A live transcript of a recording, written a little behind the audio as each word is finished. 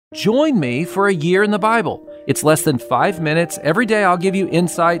Join me for a year in the Bible. It's less than 5 minutes. Every day I'll give you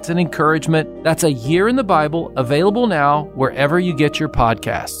insights and encouragement. That's a year in the Bible, available now wherever you get your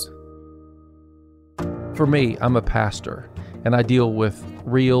podcasts. For me, I'm a pastor, and I deal with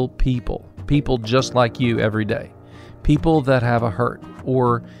real people just like you every day. People that have a hurt,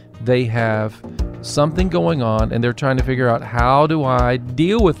 or they have something going on, and they're trying to figure out, how do I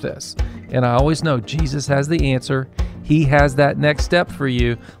deal with this? And I always know Jesus has the answer. He has that next step for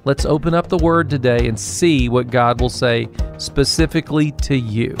you. Let's open up the Word today and see what God will say specifically to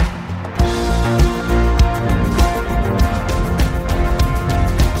you.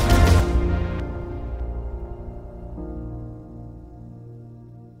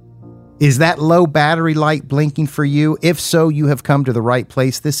 Is that low battery light blinking for you? If so, you have come to the right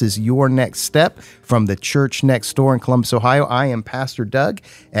place. This is your next step from the church next door in Columbus, Ohio. I am Pastor Doug,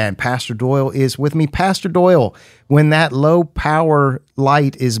 and Pastor Doyle is with me. Pastor Doyle, when that low power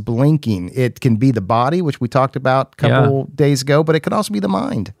light is blinking, it can be the body, which we talked about a couple days ago, but it could also be the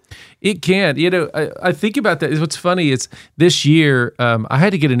mind. It can. You know, I think about that. What's funny is this year, I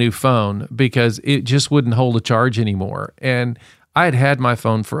had to get a new phone because it just wouldn't hold a charge anymore. And I had my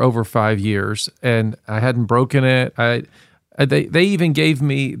phone for over 5 years, and I hadn't broken it. They even gave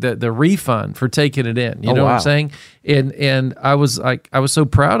me the refund for taking it in. You know what I'm saying? And I was so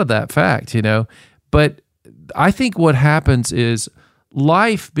proud of that fact, you know. But I think what happens is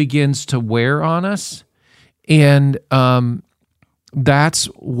life begins to wear on us, and that's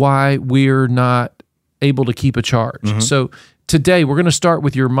why we're not able to keep a charge. Mm-hmm. So today we're going to start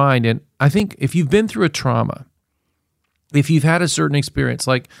with your mind, and I think if you've been through a trauma, if you've had a certain experience,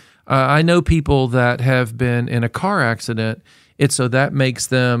 like I know people that have been in a car accident, so that makes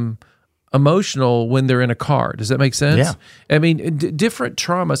them emotional when they're in a car. Does that make sense? Yeah. I mean, different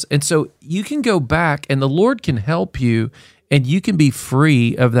traumas. And so you can go back and the Lord can help you, and you can be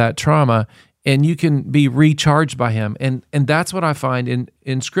free of that trauma, and you can be recharged by Him. And that's what I find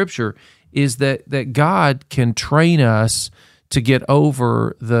in Scripture is that God can train us to get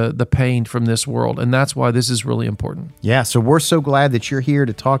over the pain from this world. And that's why this is really important. Yeah, so we're so glad that you're here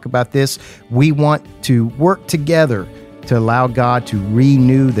to talk about this. We want to work together to allow God to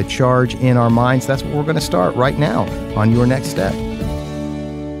renew the charge in our minds. That's what we're going to start right now on Your Next Step.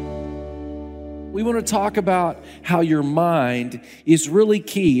 We want to talk about how your mind is really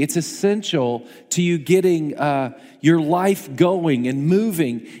key. It's essential to you getting your life going and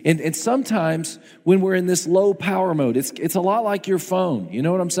moving. And sometimes when we're in this low power mode, it's a lot like your phone. You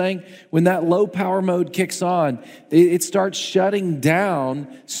know what I'm saying? When that low power mode kicks on, it starts shutting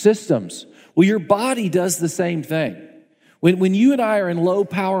down systems. Well, your body does the same thing. When you and I are in low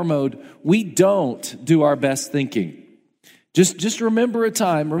power mode, we don't do our best thinking. Just remember a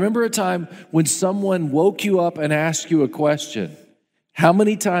time when someone woke you up and asked you a question. How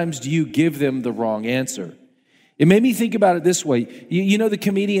many times do you give them the wrong answer? It made me think about it this way. You know the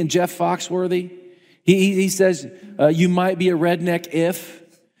comedian Jeff Foxworthy? He says, you might be a redneck if.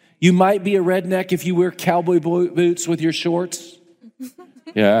 You might be a redneck if you wear cowboy boots with your shorts.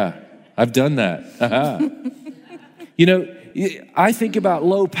 Yeah, I've done that. You know, I think about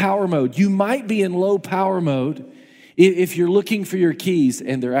low power mode. You might be in low power mode if you're looking for your keys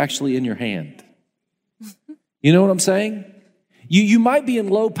and they're actually in your hand. You know what I'm saying? You might be in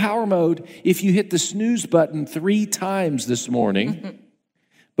low power mode if you hit the snooze button 3 times this morning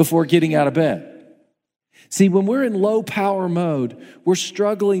before getting out of bed. See, when we're in low power mode, we're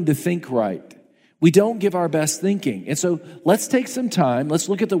struggling to think right. We don't give our best thinking. And so let's take some time. Let's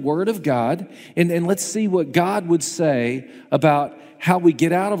look at the Word of God, and let's see what God would say about how we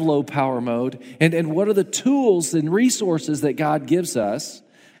get out of low power mode, and what are the tools and resources that God gives us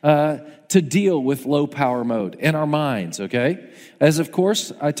to deal with low power mode in our minds, okay? As of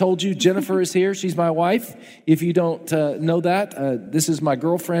course, I told you, Jennifer is here. She's my wife. If you don't know that, this is my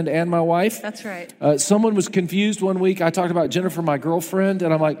girlfriend and my wife. That's right. Someone was confused one week. I talked about Jennifer, my girlfriend,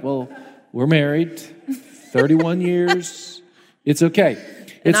 and I'm like, well, we're married 31 years. It's okay.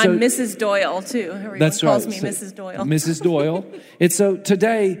 And I'm Mrs. Doyle, too. Everyone calls me Mrs. Doyle. Mrs. Doyle. And so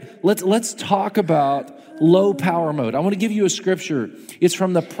today, let's talk about low power mode. I want to give you a scripture. It's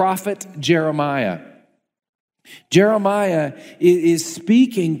from the prophet Jeremiah. Jeremiah is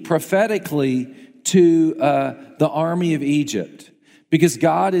speaking prophetically to the army of Egypt, because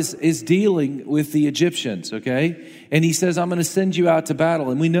God is dealing with the Egyptians, okay? And he says, I'm going to send you out to battle.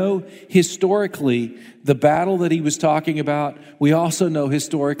 And we know historically the battle that he was talking about, we also know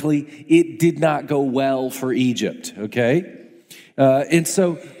historically it did not go well for Egypt, okay? And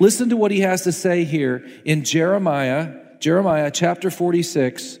so listen to what he has to say here in Jeremiah chapter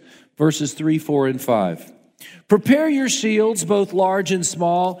 46, verses 3, 4, and 5. Prepare your shields, both large and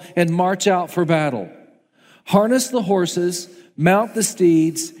small, and march out for battle. Harness the horses, mount the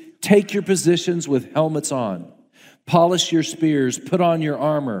steeds, take your positions with helmets on. Polish your spears, put on your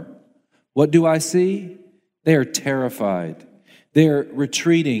armor. What do I see? They are terrified. They are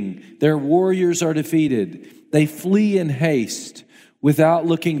retreating. Their warriors are defeated. They flee in haste without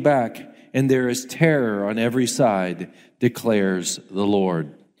looking back, and there is terror on every side, declares the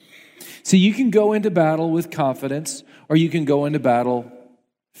Lord. See, you can go into battle with confidence, or you can go into battle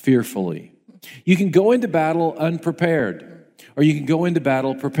fearfully. You can go into battle unprepared, or you can go into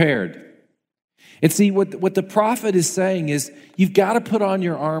battle prepared. And see, what the prophet is saying is, you've got to put on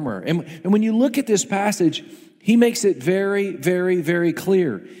your armor. And when you look at this passage, he makes it very, very, very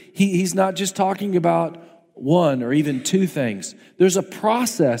clear. He's not just talking about one or even two things. There's a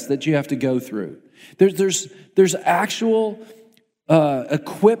process that you have to go through. There's actual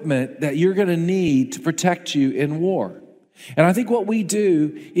equipment that you're going to need to protect you in war. And I think what we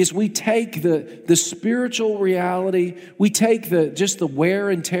do is we take the spiritual reality, we take just the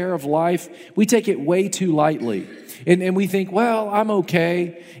wear and tear of life, we take it way too lightly. And we think, well, I'm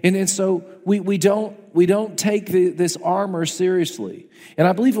okay. And so we don't take this armor seriously. And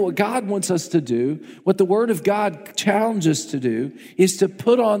I believe what God wants us to do, what the Word of God challenges us to do, is to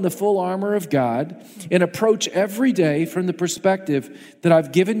put on the full armor of God and approach every day from the perspective that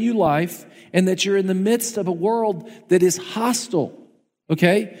I've given you life and that you're in the midst of a world that is hostile.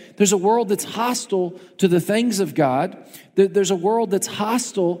 Okay? There's a world that's hostile to the things of God. There's a world that's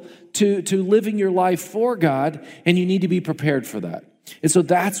hostile to living your life for God, and you need to be prepared for that. And so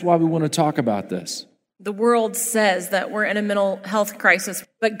that's why we want to talk about this. The world says that we're in a mental health crisis,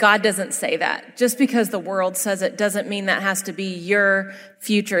 but God doesn't say that. Just because the world says it doesn't mean that has to be your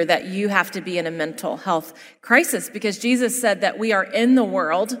future, that you have to be in a mental health crisis, because Jesus said that we are in the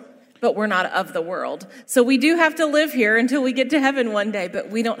world, but we're not of the world. So we do have to live here until we get to heaven one day,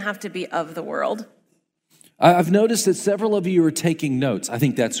 but we don't have to be of the world. I've noticed that several of you are taking notes. I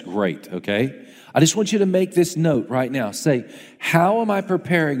think that's great, okay? I just want you to make this note right now. Say, how am I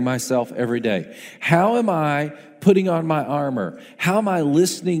preparing myself every day? How am I putting on my armor? How am I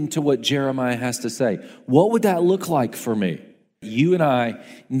listening to what Jeremiah has to say? What would that look like for me? You and I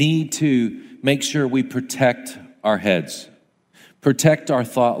need to make sure we protect our heads, protect our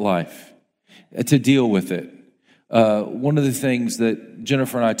thought life, to deal with it. One of the things that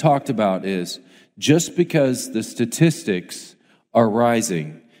Jennifer and I talked about is, just because the statistics are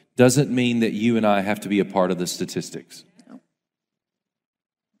rising doesn't mean that you and I have to be a part of the statistics.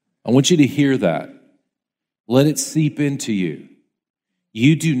 I want you to hear that. Let it seep into you.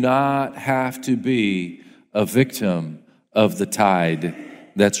 You do not have to be a victim of the tide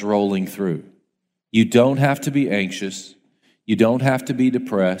that's rolling through. You don't have to be anxious. You don't have to be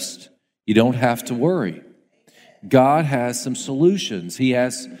depressed. You don't have to worry. God has some solutions. He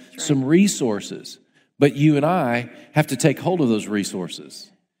has some resources. But you and I have to take hold of those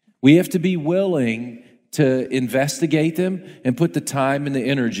resources. We have to be willing to investigate them and put the time and the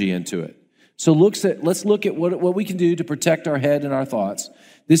energy into it. So let's look at what we can do to protect our head and our thoughts.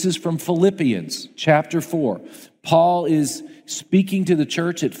 This is from Philippians chapter 4. Paul is speaking to the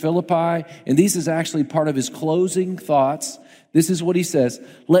church at Philippi, and this is actually part of his closing thoughts. This is what he says: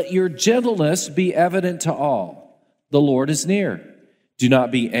 "Let your gentleness be evident to all. The Lord is near. Do not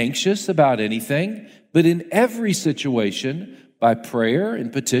be anxious about anything, but in every situation, by prayer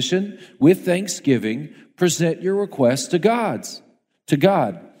and petition, with thanksgiving, present your requests to God.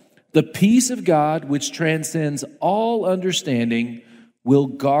 The peace of God, which transcends all understanding, will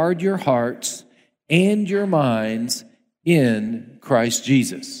guard your hearts and your minds in Christ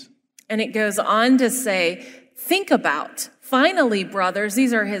Jesus." And it goes on to say, think about, finally, brothers,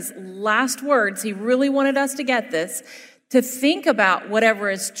 these are his last words. He really wanted us to get this, to think about whatever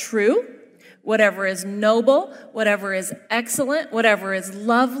is true, whatever is noble, whatever is excellent, whatever is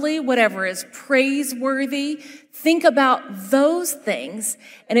lovely, whatever is praiseworthy. Think about those things.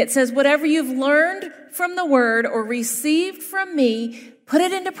 And it says, whatever you've learned from the word or received from me, put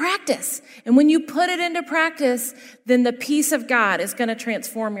it into practice. And when you put it into practice, then the peace of God is going to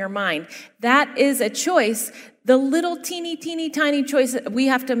transform your mind. That is a choice, the little teeny tiny choice that we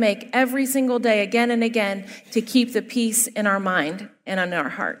have to make every single day, again and again, to keep the peace in our mind and in our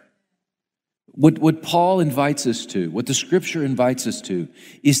heart. What Paul invites us to, what the scripture invites us to,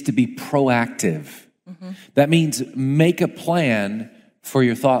 is to be proactive. Mm-hmm. That means make a plan for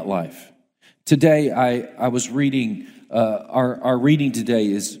your thought life. Today, I was reading, our reading today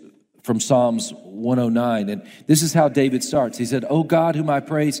is from Psalms 109. And this is how David starts. He said, "O God, whom I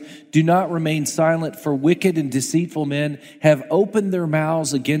praise, do not remain silent, for wicked and deceitful men have opened their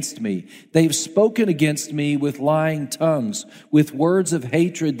mouths against me. They've spoken against me with lying tongues. With words of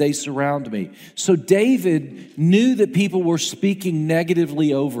hatred they surround me." So David knew that people were speaking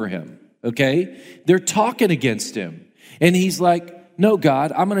negatively over him, okay? They're talking against him. And he's like, "No,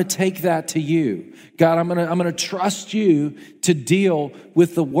 God, I'm going to take that to you. God, I'm going to trust you to deal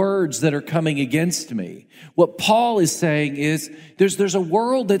with the words that are coming against me." What Paul is saying is there's a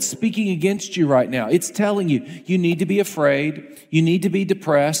world that's speaking against you right now. It's telling you, you need to be afraid. You need to be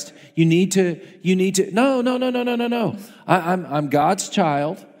depressed. You need to, no. I'm God's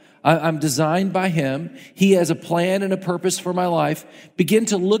child. I'm designed by him. He has a plan and a purpose for my life. Begin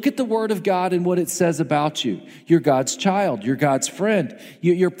to look at the word of God and what it says about you. You're God's child. You're God's friend.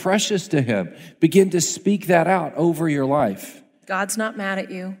 You're precious to him. Begin to speak that out over your life. God's not mad at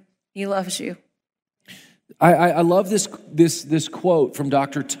you. He loves you. I love this quote from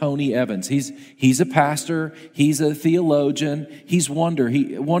Dr. Tony Evans. He's a pastor. He's a theologian. He's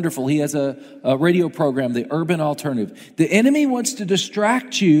wonderful. He has a radio program, The Urban Alternative. The enemy wants to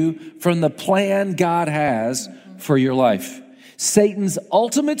distract you from the plan God has for your life. Satan's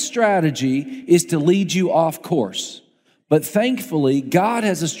ultimate strategy is to lead you off course. But thankfully, God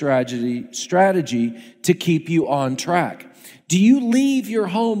has a strategy to keep you on track. Do you leave your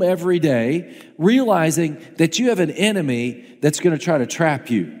home every day realizing that you have an enemy that's going to try to trap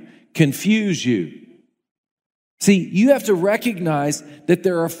you, confuse you? See, you have to recognize that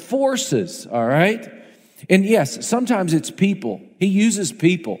there are forces, all right? And yes, sometimes it's people. He uses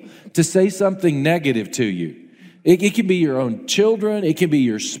people to say something negative to you. It can be your own children. It can be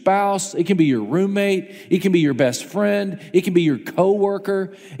your spouse. It can be your roommate. It can be your best friend. It can be your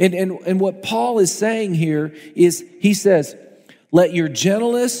coworker. And what Paul is saying here is, he says, "Let your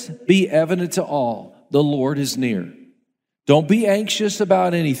gentleness be evident to all. The Lord is near." Don't be anxious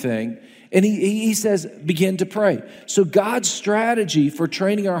about anything. And he says, begin to pray. So God's strategy for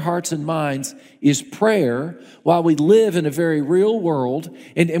training our hearts and minds is prayer while we live in a very real world.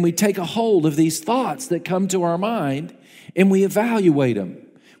 And we take a hold of these thoughts that come to our mind and we evaluate them.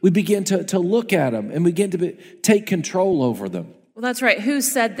 We begin to look at them and begin to take control over them. Well, that's right. Who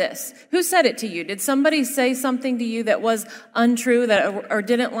said this? Who said it to you? Did somebody say something to you that was untrue or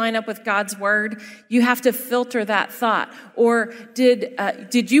didn't line up with God's word? You have to filter that thought. Or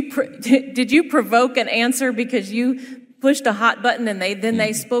did you provoke an answer because you pushed a hot button and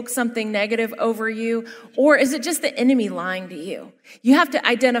they spoke something negative over you? Or is it just the enemy lying to you? You have to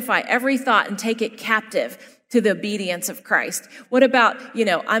identify every thought and take it captive to the obedience of Christ. What about,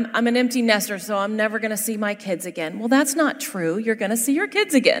 I'm an empty nester, so I'm never going to see my kids again. Well, that's not true. You're going to see your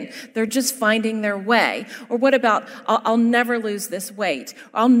kids again. They're just finding their way. Or what about, I'll never lose this weight.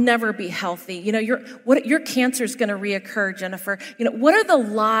 I'll never be healthy. Your cancer's going to reoccur, Jennifer. What are the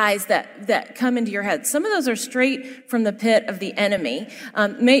lies that come into your head? Some of those are straight from the pit of the enemy.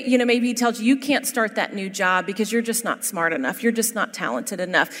 Maybe he tells you can't start that new job because you're just not smart enough. You're just not talented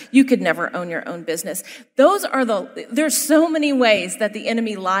enough. You could never own your own business. There's so many ways that the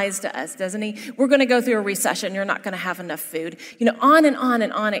enemy lies to us, doesn't he? We're going to go through a recession. You're not going to have enough food. On and on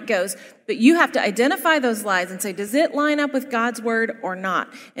and on it goes. But you have to identify those lies and say, does it line up with God's word or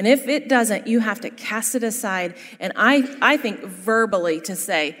not? And if it doesn't, you have to cast it aside. And I think verbally to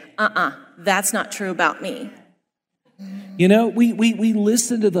say, that's not true about me. We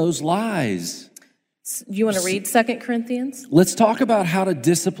listen to those lies. You want to read 2 Corinthians? Let's talk about how to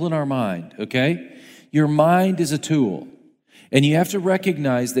discipline our mind, okay? Your mind is a tool, and you have to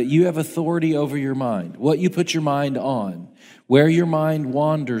recognize that you have authority over your mind, what you put your mind on, where your mind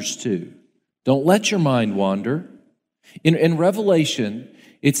wanders to. Don't let your mind wander. In Revelation,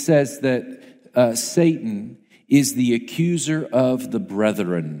 it says that Satan is the accuser of the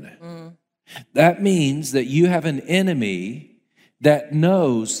brethren. That means that you have an enemy that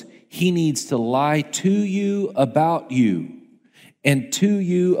knows he needs to lie to you about you and to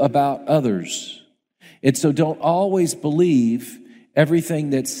you about others. And so don't always believe everything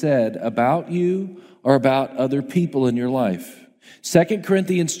that's said about you or about other people in your life. 2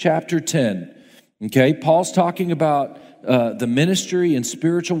 Corinthians chapter 10, okay? Paul's talking about the ministry and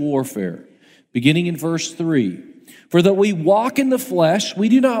spiritual warfare, beginning in verse 3. "For though we walk in the flesh, we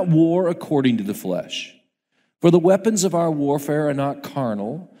do not war according to the flesh. For the weapons of our warfare are not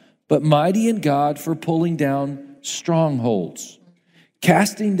carnal, but mighty in God for pulling down strongholds,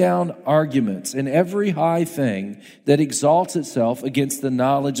 casting down arguments and every high thing that exalts itself against the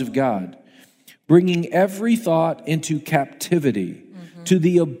knowledge of God, bringing every thought into captivity to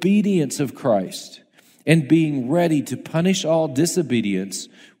the obedience of Christ, and being ready to punish all disobedience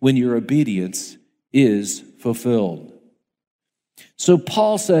when your obedience is fulfilled. So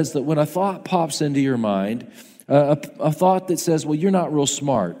Paul says that when a thought pops into your mind, a thought that says, well, you're not real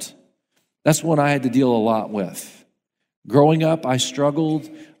smart, that's one I had to deal a lot with. Growing up, I struggled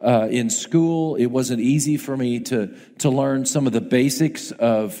in school. It wasn't easy for me to learn some of the basics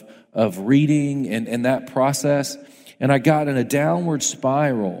of reading and that process. And I got in a downward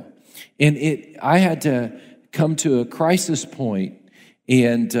spiral. And I had to come to a crisis point.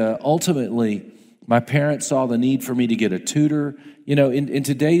 And ultimately, my parents saw the need for me to get a tutor. You know, in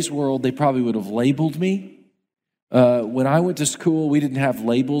today's world, they probably would have labeled me. When I went to school, we didn't have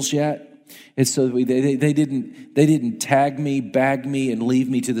labels yet. And so they didn't tag me, bag me, and leave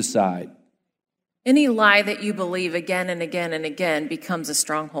me to the side. Any lie that you believe again and again and again becomes a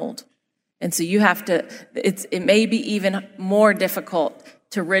stronghold. And so you have to, it may be even more difficult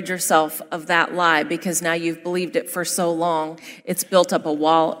to rid yourself of that lie because now you've believed it for so long, it's built up a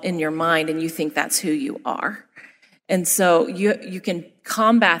wall in your mind and you think that's who you are. And so you can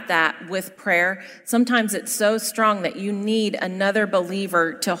combat that with prayer. Sometimes it's so strong that you need another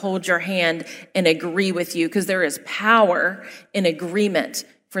believer to hold your hand and agree with you because there is power in agreement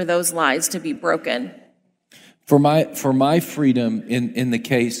for those lies to be broken. For my freedom in the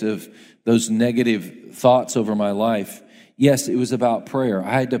case of those negative thoughts over my life, yes, it was about prayer.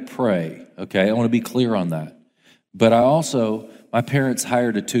 I had to pray, okay? I want to be clear on that. But my parents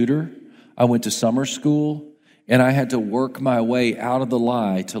hired a tutor. I went to summer school. And I had to work my way out of the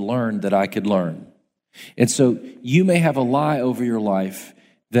lie to learn that I could learn. And so you may have a lie over your life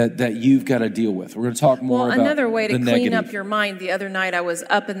that you've got to deal with. We're going to talk more about another way to the clean negative. up your mind. The other night I was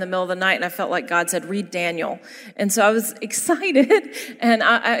up in the middle of the night and I felt like God said, read Daniel. And so I was excited and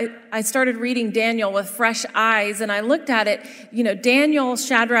I started reading Daniel with fresh eyes and I looked at it. You know, Daniel,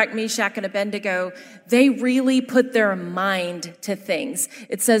 Shadrach, Meshach, and Abednego, they really put their mind to things.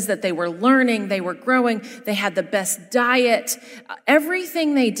 It says that they were learning, they were growing, they had the best diet.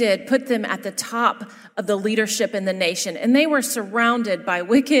 Everything they did put them at the top of the leadership in the nation. And they were surrounded by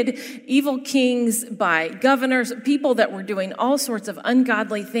wicked, evil kings, by governors, people that were doing all sorts of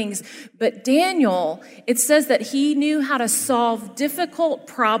ungodly things. But Daniel, it says that he knew how to solve difficult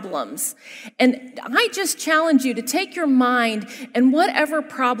problems. And I just challenge you to take your mind and whatever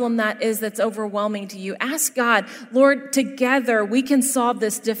problem that is that's overwhelming to you, ask God, Lord, together we can solve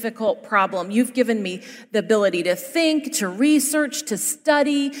this difficult problem. You've given me the ability to think, to research, to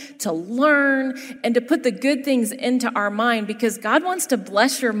study, to learn, and to put the good things into our mind because God wants to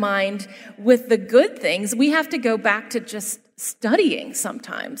bless your mind with the good things. We have to go back to just studying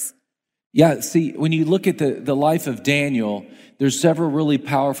sometimes. Yeah, see, when you look at the life of Daniel, there's several really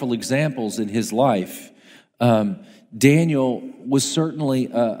powerful examples in his life. Daniel was certainly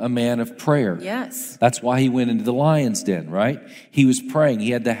a man of prayer. Yes. That's why he went into the lion's den, right? He was praying.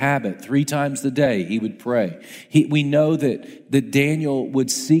 He had the habit 3 times a day he would pray. We know that Daniel would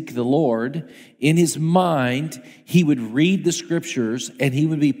seek the Lord. In his mind, he would read the scriptures and he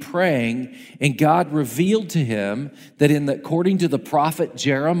would be praying, and God revealed to him that according to the prophet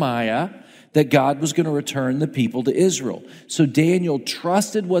Jeremiah, that God was going to return the people to Israel. So Daniel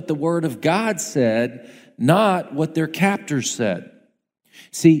trusted what the word of God said, not what their captors said.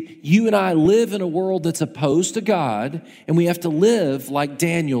 See, you and I live in a world that's opposed to God, and we have to live like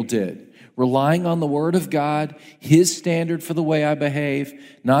Daniel did, relying on the word of God, his standard for the way I behave,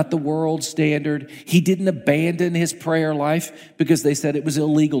 not the world's standard. He didn't abandon his prayer life because they said it was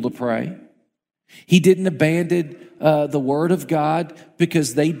illegal to pray. He didn't abandon the word of God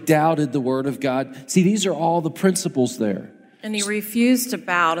because they doubted the word of God. See, these are all the principles there. And he refused to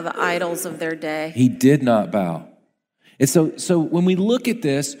bow to the idols of their day. He did not bow. And so when we look at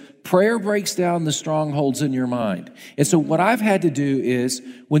this, prayer breaks down the strongholds in your mind. And so what I've had to do is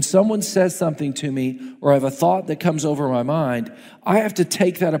when someone says something to me or I have a thought that comes over my mind, I have to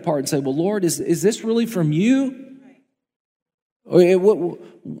take that apart and say, well, Lord, is this really from you? Or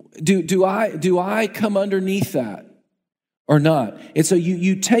do I come underneath that or not? And so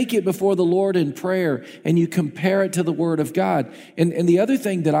you take it before the Lord in prayer and you compare it to the Word of God. And the other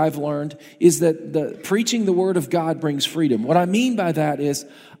thing that I've learned is that preaching the Word of God brings freedom. What I mean by that is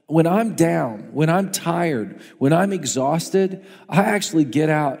when I'm down, when I'm tired, when I'm exhausted, I actually get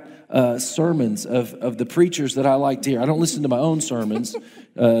out sermons of the preachers that I like to hear. I don't listen to my own sermons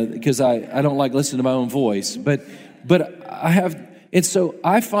because I don't like listening to my own voice. But I have... And so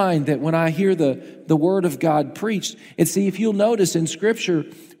I find that when I hear the word of God preached, and see, if you'll notice in Scripture,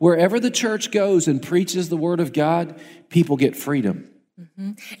 wherever the church goes and preaches the word of God, people get freedom.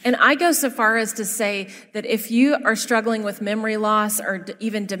 Mm-hmm. And I go so far as to say that if you are struggling with memory loss or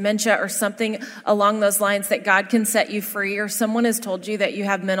even dementia or something along those lines, that God can set you free, or someone has told you that you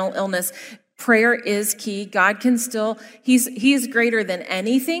have mental illness, Prayer is key. God can still, he is greater than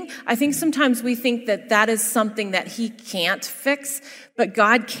anything. I think sometimes we think that is something that he can't fix, but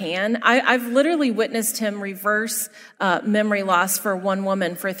God can. I've literally witnessed him reverse memory loss for one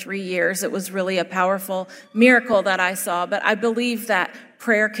woman for 3 years. It was really a powerful miracle that I saw, but I believe that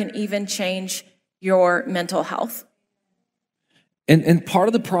prayer can even change your mental health. And part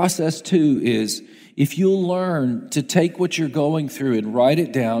of the process too is if you'll learn to take what you're going through and write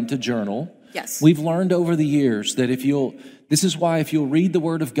it down to journal. Yes. We've learned over the years that if you'll read the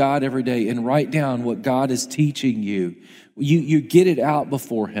Word of God every day and write down what God is teaching you, you get it out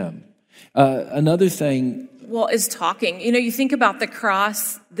before him. Another thing. Well, is talking. You think about the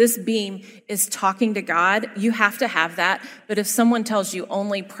cross, this beam is talking to God. You have to have that. But if someone tells you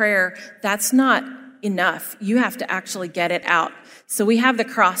only prayer, that's not enough. You have to actually get it out. So we have the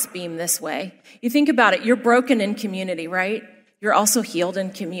cross beam this way. You think about it, you're broken in community, right? You're also healed in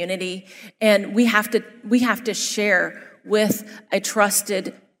community. And we have to share with a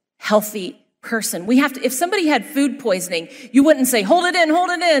trusted, healthy person. If somebody had food poisoning, you wouldn't say, hold it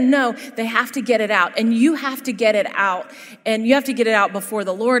in. No, they have to get it out. And you have to get it out. And you have to get it out before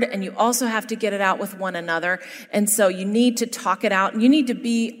the Lord. And you also have to get it out with one another. And so you need to talk it out. And you need to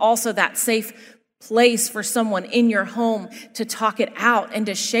be also that safe place for someone in your home to talk it out and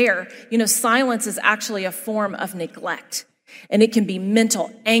to share. Silence is actually a form of neglect. And it can be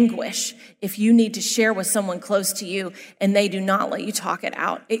mental anguish if you need to share with someone close to you and they do not let you talk it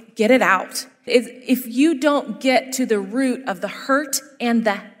out. Get it out. If you don't get to the root of the hurt and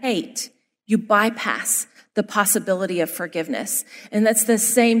the hate, you bypass the possibility of forgiveness. And that's the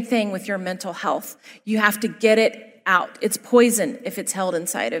same thing with your mental health. You have to get it out. It's poison if it's held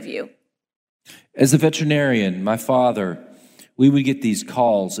inside of you. As a veterinarian, my father, we would get these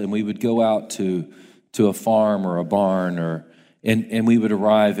calls and we would go out to a farm or a barn and we would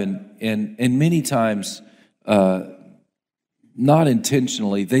arrive and many times, not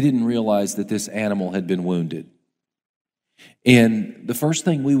intentionally, they didn't realize that this animal had been wounded. And the first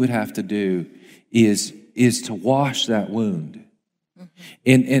thing we would have to do is to wash that wound.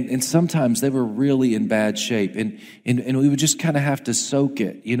 And sometimes they were really in bad shape and we would just kind of have to soak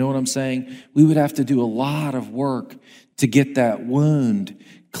it. You know what I'm saying? We would have to do a lot of work to get that wound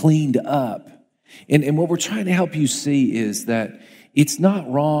cleaned up. And what we're trying to help you see is that it's not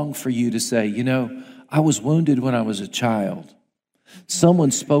wrong for you to say, I was wounded when I was a child.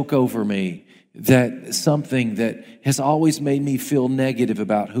 Someone spoke over me that something that has always made me feel negative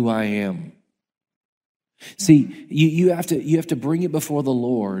about who I am. See, you have to bring it before the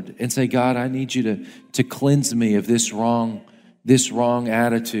Lord and say, God, I need you to cleanse me of this wrong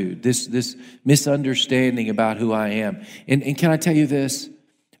attitude, this misunderstanding about who I am. And can I tell you this?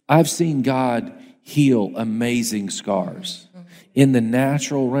 I've seen God heal amazing scars in the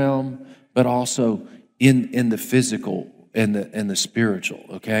natural realm, but also in the physical and the spiritual,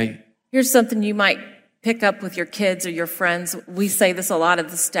 okay? Here's something you might pick up with your kids or your friends. We say this a lot of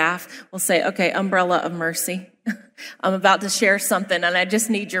the staff. We'll say, okay, umbrella of mercy. I'm about to share something and I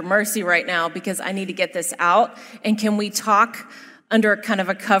just need your mercy right now because I need to get this out. And can we talk under kind of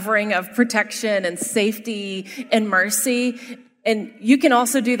a covering of protection and safety and mercy? And you can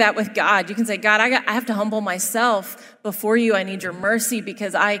also do that with God. You can say, God, I have to humble myself before you. I need your mercy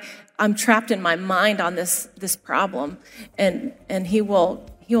because I'm trapped in my mind on this problem. And he will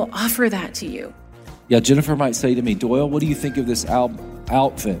offer that to you. Yeah, Jennifer might say to me, Doyle, what do you think of this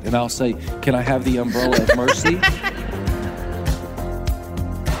outfit? And I'll say, can I have the umbrella of mercy?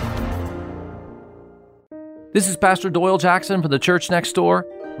 This is Pastor Doyle Jackson from the Church Next Door.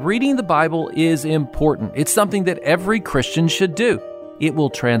 Reading the Bible is important. It's something that every Christian should do. It will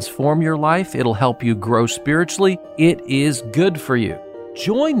transform your life. It'll help you grow spiritually. It is good for you.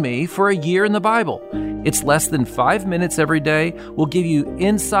 Join me for a year in the Bible. It's less than 5 minutes every day. We'll give you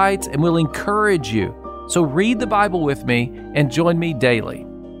insights and we'll encourage you. So read the Bible with me and join me daily.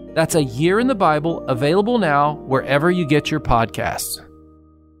 That's a year in the Bible, available now wherever you get your podcasts.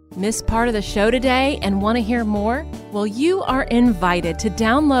 Missed part of the show today and want to hear more? Well, you are invited to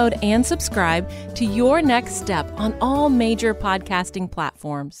download and subscribe to Your Next Step on all major podcasting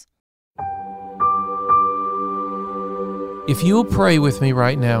platforms. If you will pray with me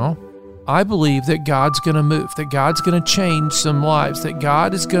right now, I believe that God's going to move, that God's going to change some lives, that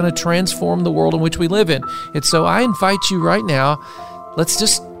God is going to transform the world in which we live in. And so I invite you right now, let's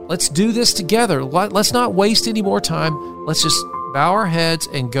do this together. Let's not waste any more time. Let's just bow our heads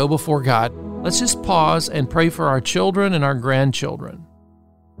and go before God. Let's just pause and pray for our children and our grandchildren.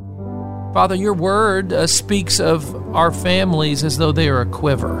 Father, your word speaks of our families as though they are a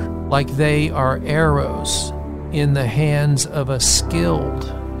quiver, like they are arrows in the hands of a skilled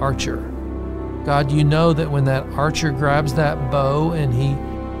archer. God, you know that when that archer grabs that bow and he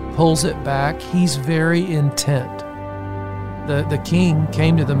pulls it back, he's very intent. The king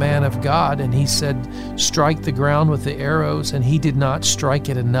came to the man of God and he said, strike the ground with the arrows, and he did not strike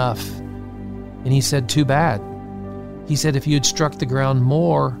it enough. And he said, too bad. He said, if you had struck the ground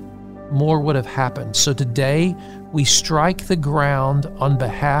more would have happened. So today we strike the ground on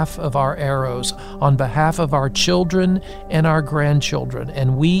behalf of our arrows, on behalf of our children and our grandchildren,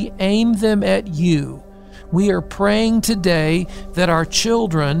 and we aim them at you. We are praying today that our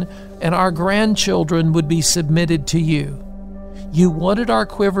children and our grandchildren would be submitted to you. You wanted our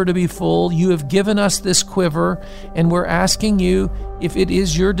quiver to be full. You have given us this quiver, and we're asking you, if it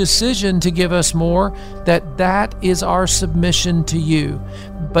is your decision to give us more, that is our submission to you.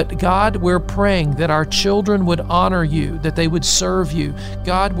 But God, we're praying that our children would honor you, that they would serve you.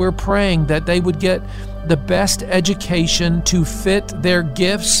 God, we're praying that they would get the best education to fit their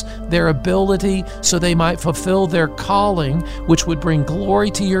gifts, their ability, so they might fulfill their calling, which would bring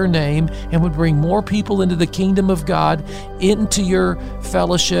glory to your name and would bring more people into the kingdom of God, into your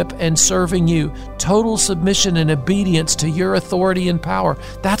fellowship and serving you. Total submission and obedience to your authority and power.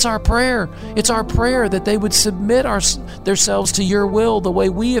 That's our prayer. It's our prayer that they would submit themselves to your will the way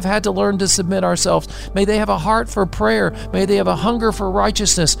we have had to learn to submit ourselves. May they have a heart for prayer. May they have a hunger for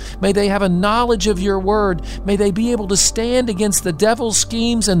righteousness. May they have a knowledge of your word. May they be able to stand against the devil's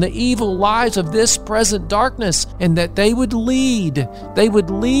schemes and the evil lies of this present darkness, and that they would lead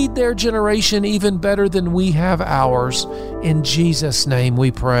their generation even better than we have ours. In Jesus' name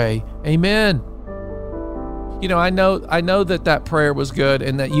we pray. Amen. You know, I know that prayer was good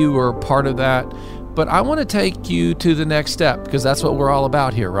and that you were part of that, but I want to take you to the next step, because that's what we're all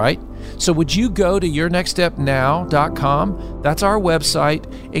about here, right? So would you go to yournextstepnow.com, that's our website,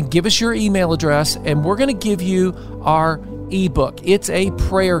 and give us your email address, and we're going to give you our ebook. It's a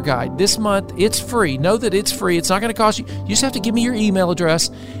prayer guide. This month, it's free. Know that it's free. It's not going to cost you. You just have to give me your email address,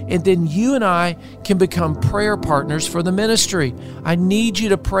 and then you and I can become prayer partners for the ministry. I need you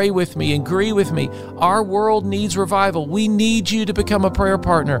to pray with me, agree with me. Our world needs revival. We need you to become a prayer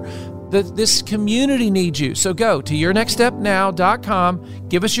partner. This community needs you. So go to yournextstepnow.com,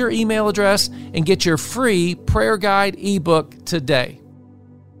 give us your email address, and get your free prayer guide ebook today.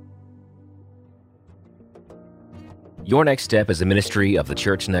 Your Next Step is a ministry of the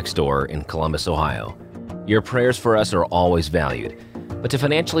Church Next Door in Columbus, Ohio. Your prayers for us are always valued. But to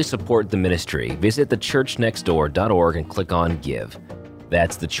financially support the ministry, visit thechurchnextdoor.org and click on Give.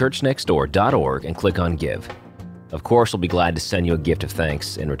 That's thechurchnextdoor.org and click on Give. Of course, we'll be glad to send you a gift of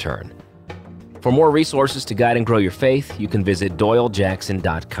thanks in return. For more resources to guide and grow your faith, you can visit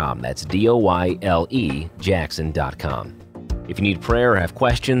doylejackson.com. That's DOYLE Jackson.com. If you need prayer or have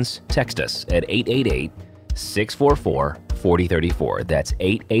questions, text us at 888-644-4034. That's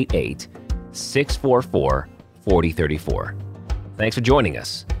 888-644-4034. Thanks for joining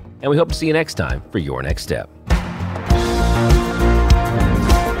us, and we hope to see you next time for Your Next Step.